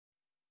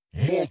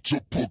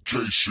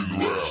multiplication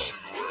rap.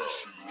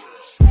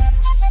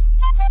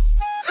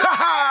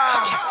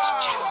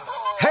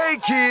 Hey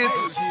kids,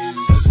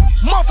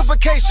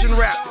 multiplication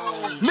rap,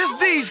 Miss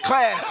D's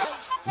class,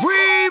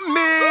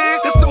 remix.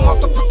 It's the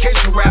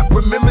multiplication rap,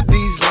 remember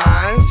these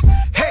lines.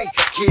 Hey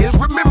kids,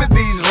 remember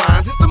these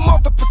lines. It's the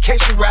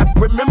multiplication rap,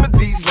 remember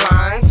these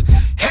lines.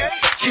 Hey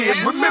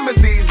kids, remember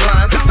these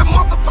lines. It's the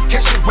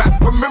multiplication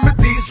rap, remember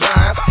these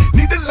lines.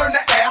 Need to learn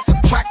to add,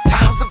 subtract,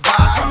 times,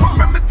 divide. So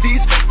remember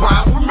these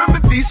rhymes, remember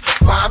these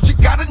rhymes. You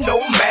gotta know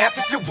math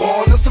if you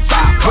wanna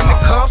survive. When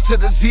it comes to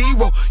the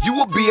zero, you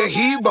will be a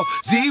hero.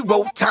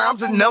 0 times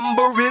the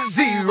number is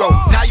 0.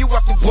 Now you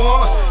up to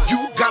 1,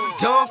 you got it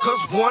done.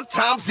 Cause 1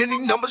 times any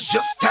number's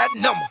just that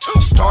number.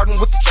 Starting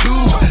with the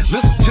 2,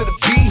 listen to the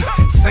beat,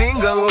 sing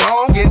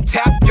along and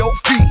tap your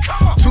feet.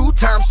 2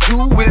 times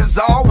 2 is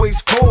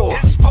always 4.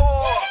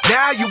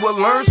 Now you will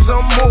learn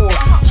some more.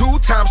 2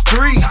 times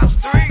 3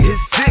 is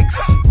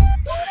 6.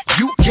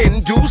 You can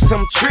do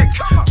some tricks.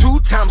 2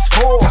 times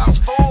 4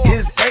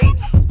 is 8.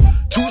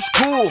 To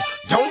school,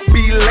 don't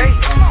be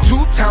late.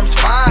 2 times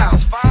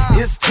 5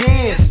 is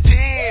 10.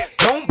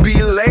 Don't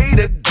be late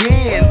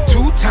again.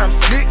 2 times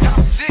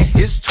 6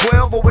 is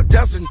 12 or a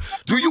dozen.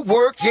 Do your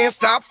work and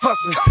stop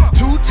fussing.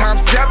 2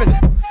 times 7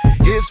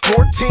 is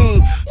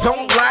 14.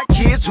 Don't like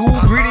kids who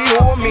greedy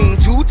or mean.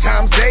 2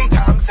 times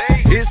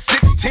 8 is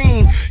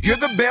 16. You're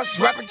the best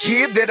rapping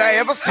kid that I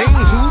ever seen.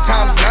 2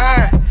 times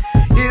 9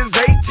 is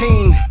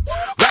 18.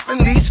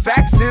 Rapping these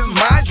facts is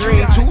my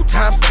dream. 2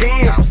 times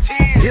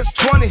 10 is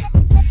 20.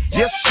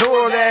 Yes,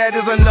 sure, that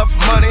is enough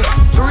money.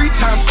 3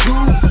 times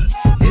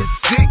 2 is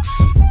 6.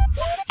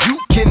 You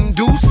can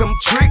do some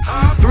tricks.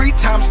 3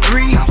 times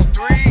 3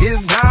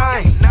 is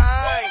 9.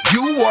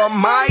 You are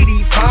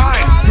mighty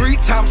fine. 3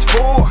 times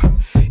 4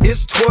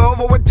 is 12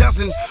 or a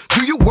dozen.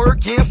 Do your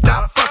work and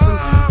stop fussing.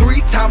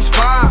 3 times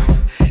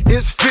 5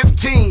 is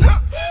 15.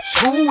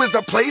 School is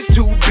a place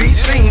to be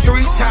seen.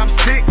 3 times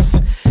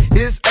 6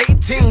 is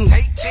 18.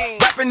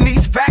 Rapping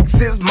these facts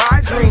is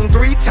my dream.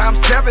 3 times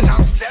 7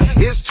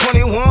 is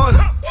 21.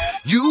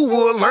 You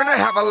will learn to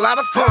have a lot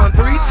of fun.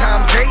 3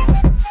 times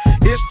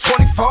 8 is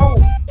 24.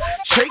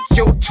 Shake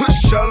your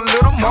tush a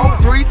little more.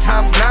 3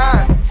 times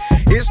 9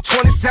 is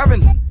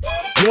 27.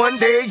 One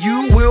day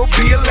you will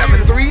be 11.